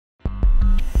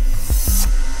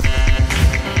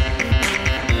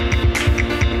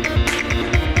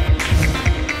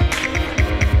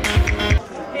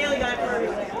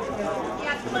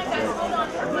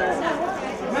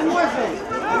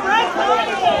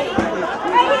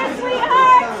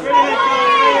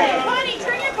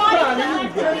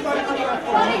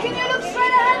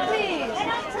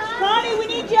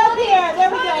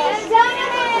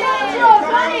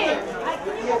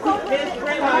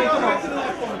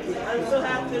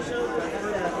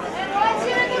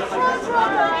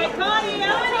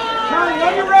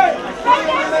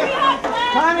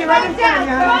Connie, right in front of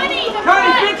you.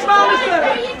 Connie, big smile in the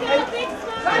center.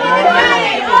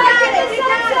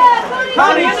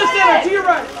 Connie, in the center, to your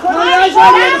right. Connie, eyes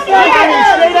right here in the front.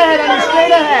 Straight ahead, honey,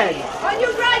 straight ahead. On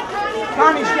your right, Connie.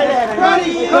 Connie, straight ahead.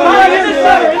 Connie, in the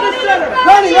center, in the center.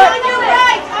 Connie, right. On your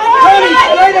right. Connie,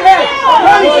 straight ahead.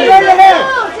 Connie, straight ahead.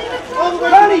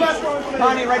 Connie,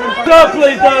 Connie, right in front. Up,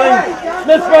 please, darling.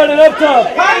 Let's run it up top.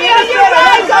 Connie, on your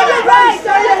right, on your right,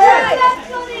 straight ahead.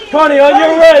 Connie, on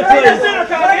your right, Right in the please. center,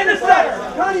 Connie, in the center.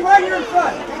 Connie, right here in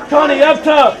front. Connie, up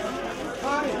top.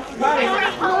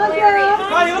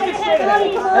 Connie, looking straight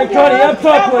ahead. And Connie, up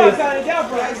top, please. Connie, down,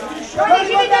 Brian. Connie,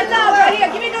 give me that love right here.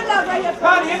 Give me that love right here.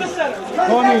 Connie, in the center.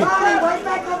 Connie. Right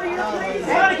back over here, please.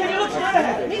 Connie, can you look straight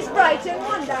ahead? He's bright and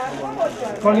one down. One more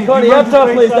time. Connie, up top,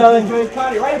 please, darling.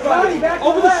 Connie, right in front.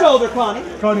 Over the shoulder, Connie.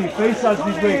 Connie, face us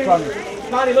this way, Connie.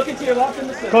 Connie, looking to your left in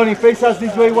the center. Connie, face us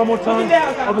this way one more time.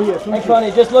 Over here. Hey,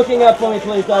 Connie, just looking up for me,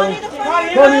 please, darling.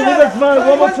 Connie, with a smile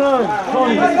one more time.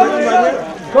 Connie,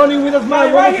 Connie, with a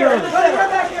smile one more time. Connie, right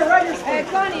back here, right here. Hey,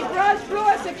 Connie, blow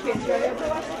us a kiss right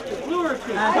here.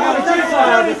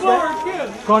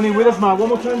 Connie, with a smile one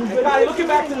more time. Connie, looking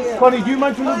back to the center. Connie, do you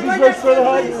mind to look this way straight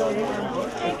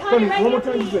ahead? Connie, one more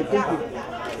time this way. Thank you.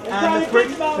 And Thank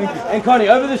you. And Connie,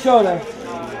 over the shoulder.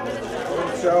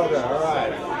 Shoulder, all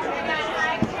right.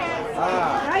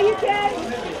 Right, you can.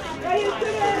 Right, you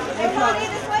can. Hey, Connie,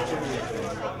 this way.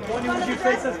 Connie, would you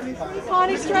face us, please?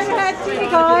 Connie, straight ahead, sweetie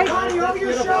guy. Connie, over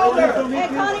your shoulder. Hey,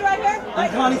 Connie, right here.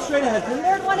 And Connie, straight ahead, please.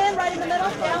 Third one in, right in the middle,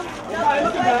 down. Connie,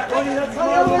 looking back. Connie, that's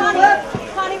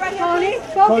Connie, right here. Connie,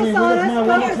 Connie, with a smile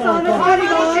one more time. Connie,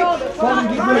 shoulder.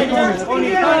 Connie, right here.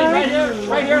 Connie, right here.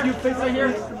 Right here. You face right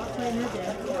here.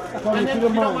 Connie, to the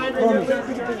mind. Connie.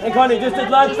 And Connie, just a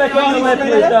glance back on your left,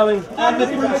 please, darling. And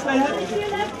Mr. Brooks, straight ahead.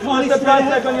 Connie, Just a glance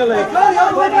back on your left. Connie,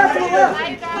 all the way back to the left.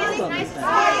 Nice to see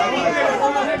you.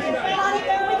 Connie,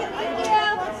 there we go.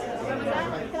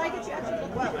 Thank you. Can I get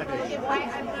you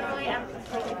actually? I'm literally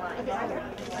taking mine.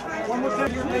 One more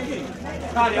time.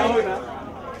 Connie, all the way back.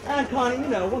 And Connie, you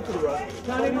know, one to the right.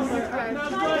 Connie, one more.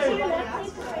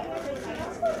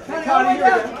 Connie, here we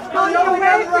go. Connie, all the way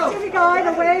down the road. TV guide,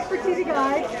 away for TV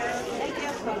guide.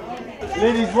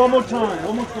 Ladies, one more time.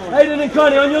 One more time. Hayden and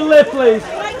Connie, on your left, please.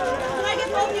 Can I get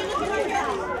both of you looking right here?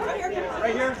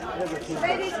 Right here.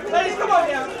 Ladies, Ladies, come on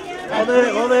down. On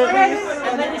there.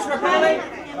 And ladies for Paley.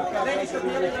 Ladies for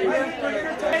Paley.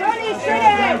 Connie, straight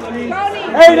ahead. Connie.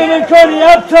 Hayden and Connie,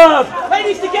 up top.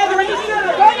 Ladies together in the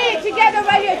center. Connie, together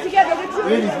right here, together. The two.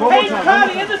 Ladies, one more Hey, time.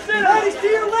 Connie, in the center. Ladies, to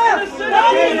your left. To your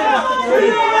left.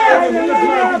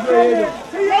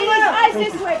 Ladies, eyes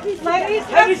this way, please. Ladies,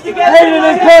 Ladies together. Hayden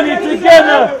and Connie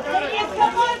together. ladies,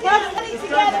 come on, ladies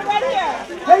together right here.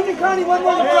 Hey, Connie, one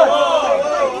more in the front.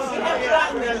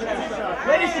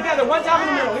 Ladies together, one time in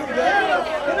the middle. Here we go.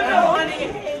 In the middle.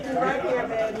 Right here,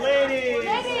 man. Ladies.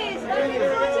 Ladies, let me know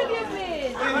to give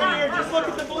me. Just look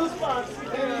at the blue spots.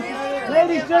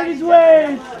 Ladies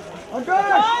way. Oh,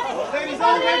 gosh. Ladies,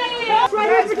 right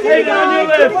here for TV Hayden on your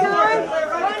guide. left.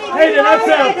 Hayden, up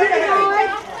top.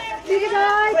 TV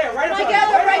guide. Right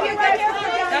Together, right here.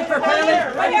 And for Paley.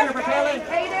 Right here for Paley.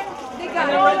 Hayden, the guy.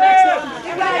 Right next to him. The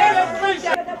guy.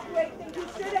 That's great. Thank you.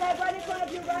 Straight ahead, right in front of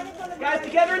you, right in front of you. Guys,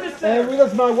 together in the And center. with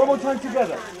us, man, one more time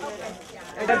together.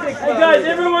 Hey, Hey guys,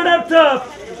 everyone up top.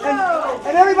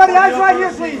 And everybody, eyes right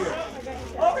here, please.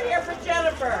 Over here for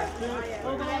Jennifer.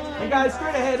 Hey, guys,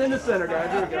 straight ahead in the center, guys.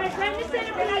 Here we go.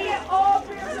 Can I get all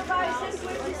three of the guys this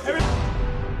way?